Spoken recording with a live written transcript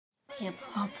Hip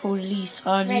hop police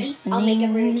are Ready? listening. I'll make a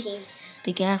routine.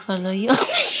 Be careful of you.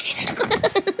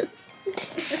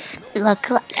 Look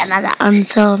like another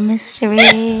unsolved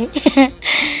mystery.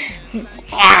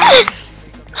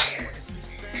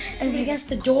 And against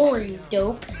the door, you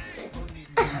dope.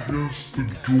 Against the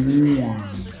door,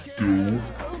 dope.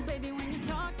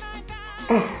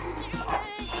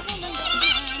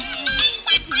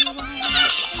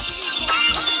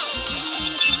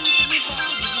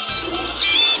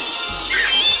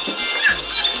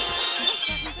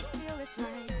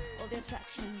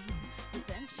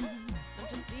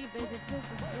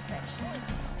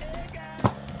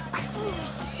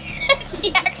 She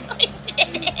actually did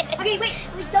it. Okay, wait,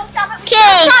 don't stop it.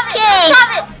 Okay.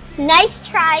 Stop it. Nice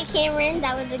try, Cameron.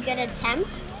 That was a good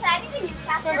attempt. Can I be the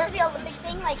newscaster for the Olympic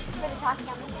thing, like for the talking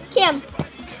on this Cameron.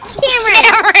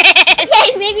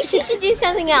 Okay, maybe she should do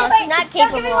something else. She's not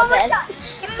capable of this.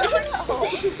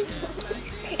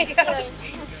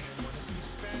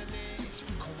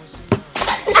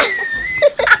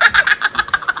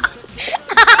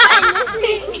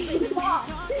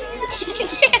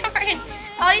 Cameron,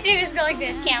 all you do is go like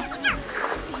this, Cam.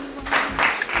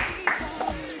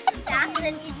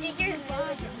 And you do your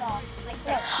nose involved, like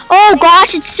this. Oh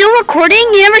gosh, it's still recording?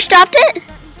 You never stopped it?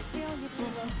 And then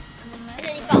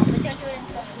you fall, but don't do it in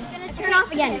slow. I'm gonna turn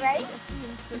off again. Ready?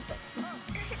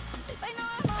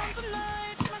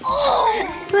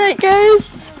 Alright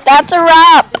guys, that's a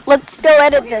wrap. Let's go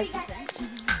edit this.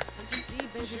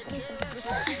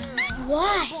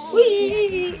 Why?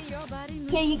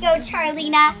 Here you go,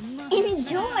 Charlena.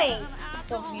 Enjoy.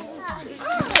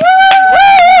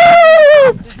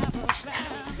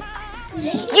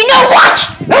 You know what?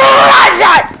 You know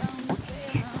what?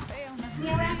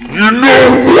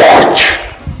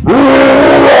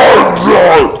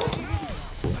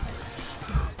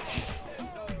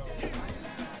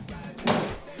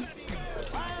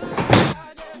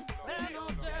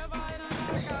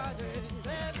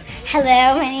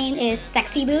 Hello, my name is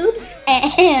Sexy Boobs,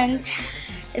 and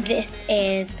this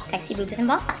is Sexy Boobs and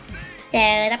Boss. So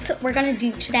that's what we're gonna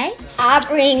do today. I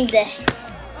bring the...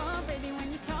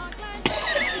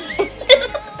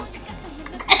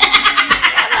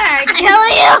 Kill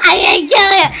you! I can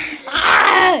kill you!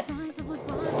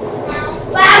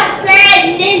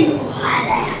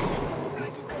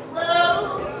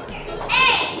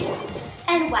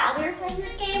 And while we were playing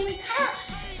this game, we kind of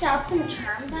shout some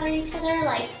terms at each other,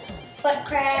 like butt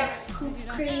crack, poop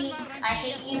creek, I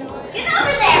hate you. Get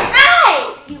over there!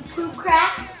 Hey! You poop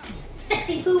crack,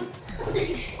 sexy poop.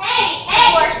 Hey!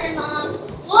 Abortion mom.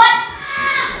 What?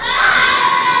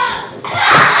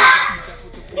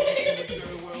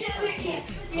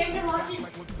 You have to watch it.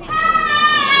 Oh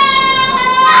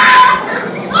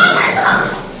my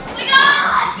god! Oh my god!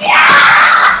 Yeah!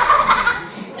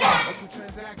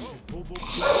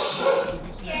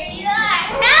 Here you are.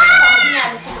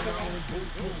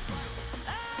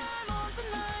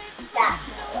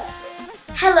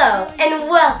 Hello and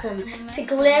welcome to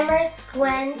Glamorous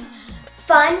Gwen's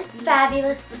Fun,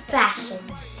 Fabulous Fashion.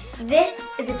 This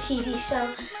is a TV show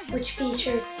which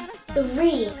features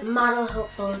 3 model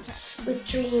hopefuls with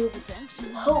dreams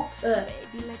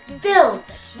filled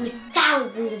with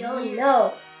thousands of you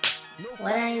know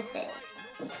what I'm saying.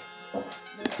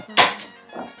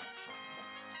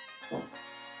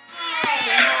 Hi.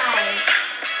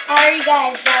 How are you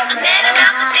guys doing?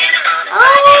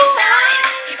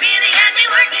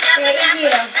 Thank you.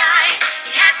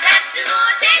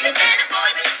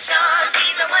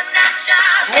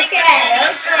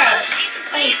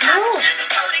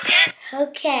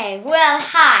 Okay, well,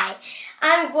 hi.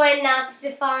 I'm Gwen, not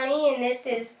Stefani, and this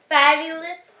is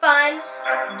Fabulous Fun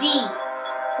D,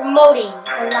 promoting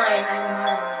the line I'm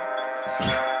modeling.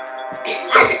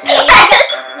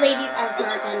 Ladies, I was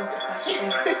not done with the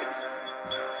questions.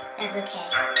 That's okay.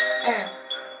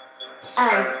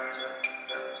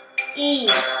 E.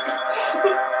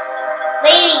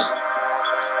 Ladies.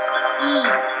 E.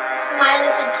 Smile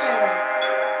at the cameras.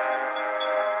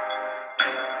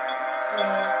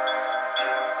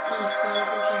 E. Smile at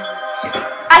the cameras.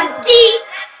 I'm D.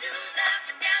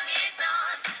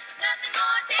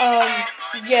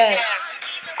 Yes.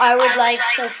 I would like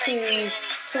to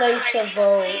place a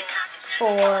vote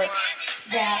for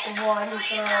that one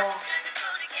girl.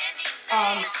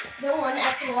 The one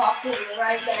that's walking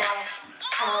right now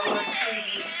on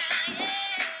TV.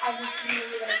 I just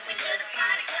really like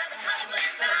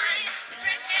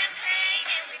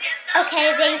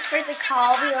Okay, thanks for the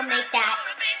call. We will make that.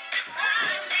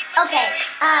 Okay,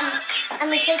 I'm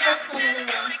gonna take this one in the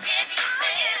room.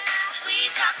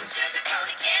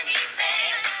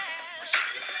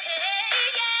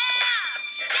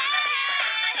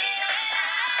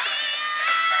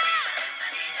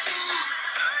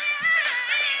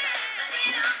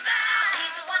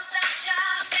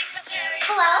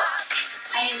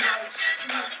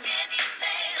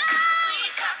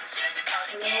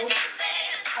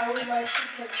 I would like to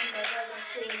put together the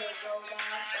thing that goes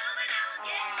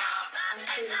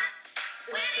onto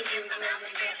this video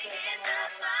and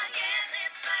just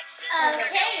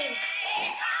Okay.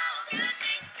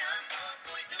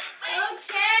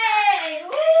 Okay.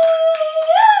 Woo!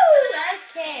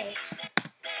 Okay.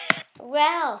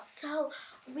 Well, so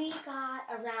we got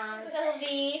around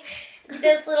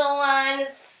this little one,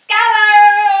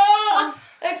 Skylar.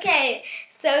 Okay,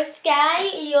 so Sky,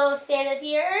 you'll stand up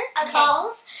here,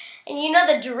 calls, and you know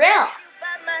the drill.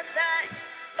 By my side,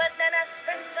 but then I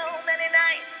spent so many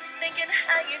nights thinking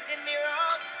how you did me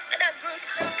wrong, and I grew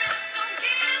strong.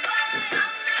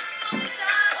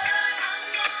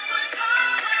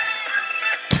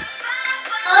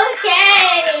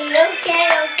 Okay.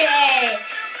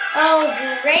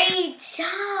 Oh, great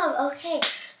job. Okay,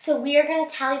 so we are going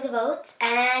to tally the votes,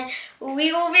 and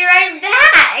we will be right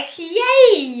back.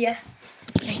 Yay!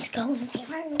 Let's go.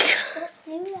 Let's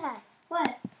do that.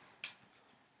 What?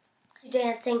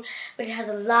 Dancing, but it has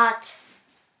a lot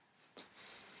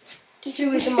to do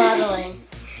with the modeling.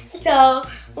 So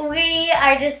we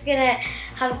are just going to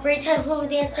have a great time pole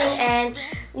dancing, and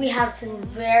we have some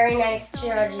very nice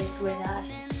judges with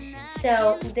us.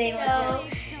 So they will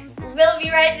we'll be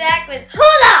right back with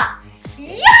Hula!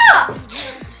 Yeah!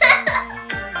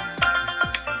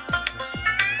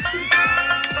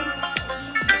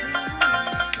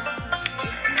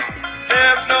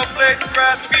 There's no place I'd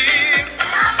rather be,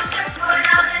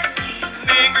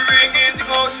 lingering in the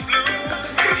ocean blue.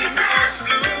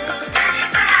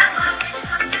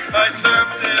 I surf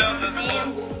till the sun.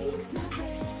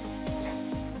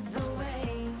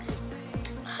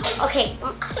 Okay.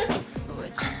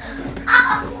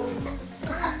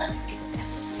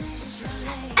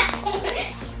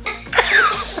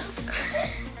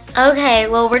 Okay,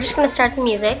 well, we're just gonna start the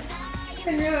music.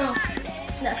 No.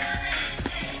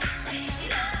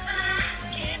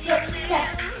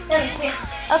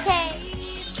 Okay.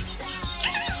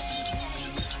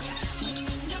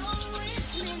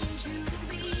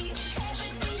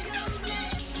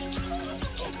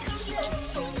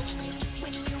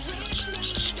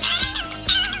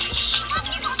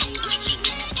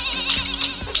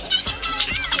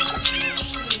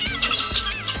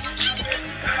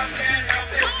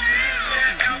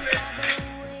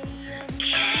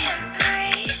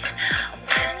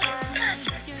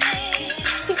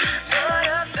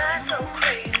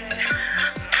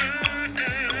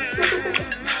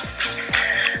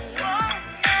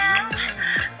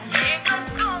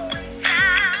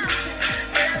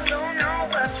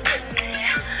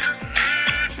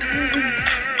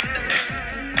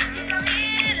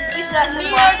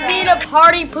 Being a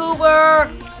party pooper.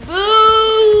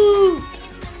 Boo!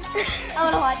 I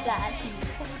want to watch that.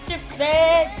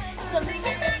 Stupid.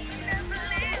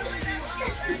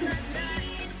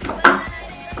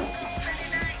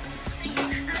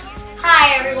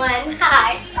 Hi, everyone.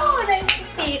 Hi. Oh, nice to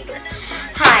see you.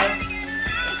 Hi.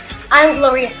 I'm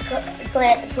Glorious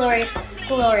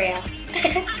Gloria.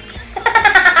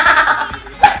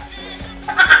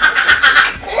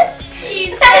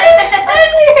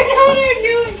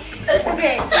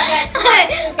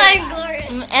 I'm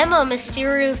Gloria. Emma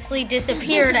mysteriously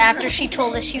disappeared after she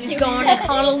told us she was going to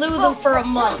Honolulu for a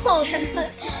month. Okay,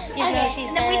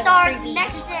 and then we saw her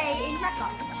next day in Mecca.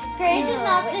 Grace is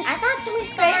not the I thought somebody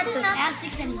saw Grace is this. not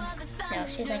No,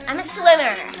 she's like, I'm a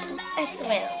swimmer. I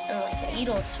swim. I'm like, you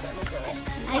don't swim, girl.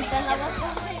 I still love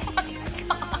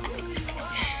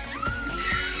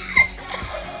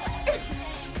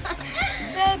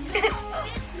That's good.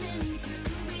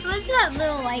 What's that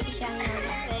little light shining on the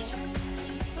thing?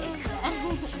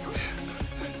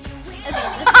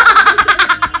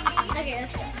 Okay,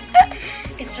 let's go.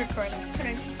 It's recording.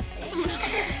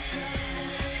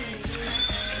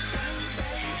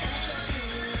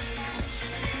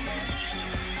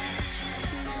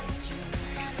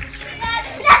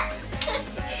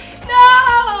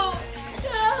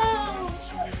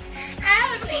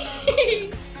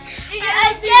 A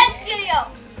dance studio,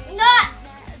 not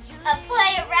a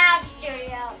play around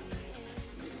studio.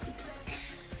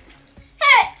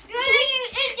 Hey,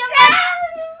 it's your help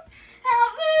me!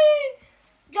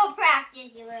 Go practice,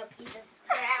 you little piece of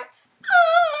crap.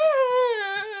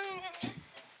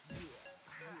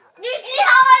 Do you see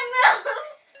how I move?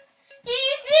 Do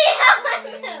you see how I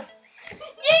move? Do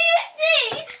you see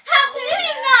how blue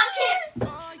knock it?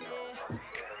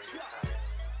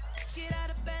 Get out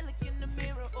of bed, look in the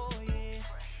mirror, oh yeah.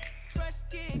 Fresh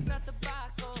kicks out the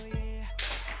box, oh yeah.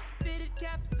 Fitted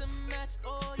cap to match,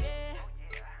 oh yeah.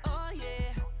 Oh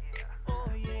yeah,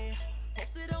 oh yeah.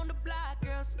 Posted on the block,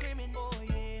 girl screaming, oh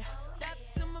yeah.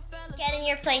 Get in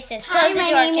your places. Hi, Close the my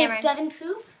door, name Cameron. is Devin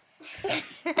Poop. Okay.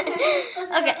 Close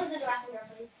the bathroom door,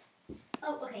 please.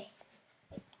 Oh, okay.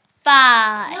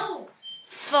 5, No.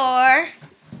 4,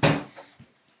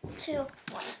 2, 1.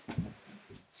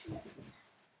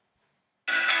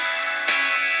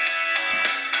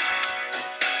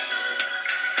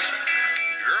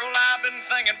 Girl, I've been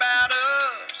thinking about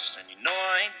us, and you know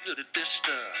I ain't good at this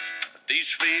stuff. But these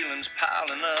feelings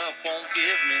piling up won't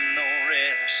give me no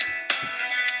rest.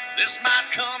 This might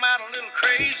come out a little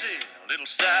crazy, a little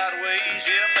sideways,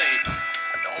 yeah, maybe.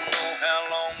 I don't know how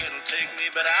long it'll take me,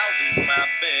 but I'll do my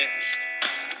best.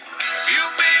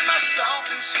 You'll be my soft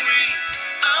and sweet,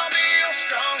 I'll be your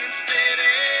strong and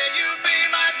steady. You'll be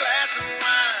my glass of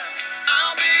wine,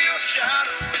 I'll be your shot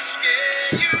of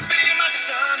whiskey. You'll be my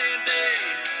sunny day,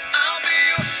 I'll be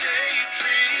your shade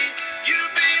tree.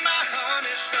 You'll be my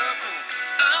honeysuckle,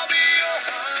 I'll be your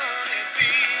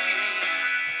honeybee.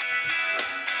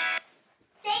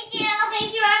 Thank you.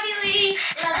 Thank you, Abby Lee.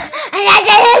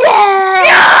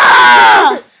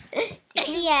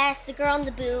 P.S. The girl in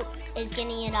the boot is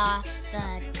getting it off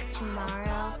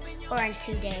tomorrow or in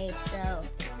 2 days, so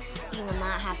you will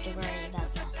not have to worry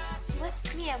about that. What?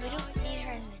 Yeah, we don't need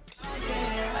her.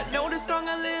 I know this song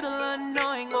a little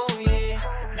annoying, oh yeah.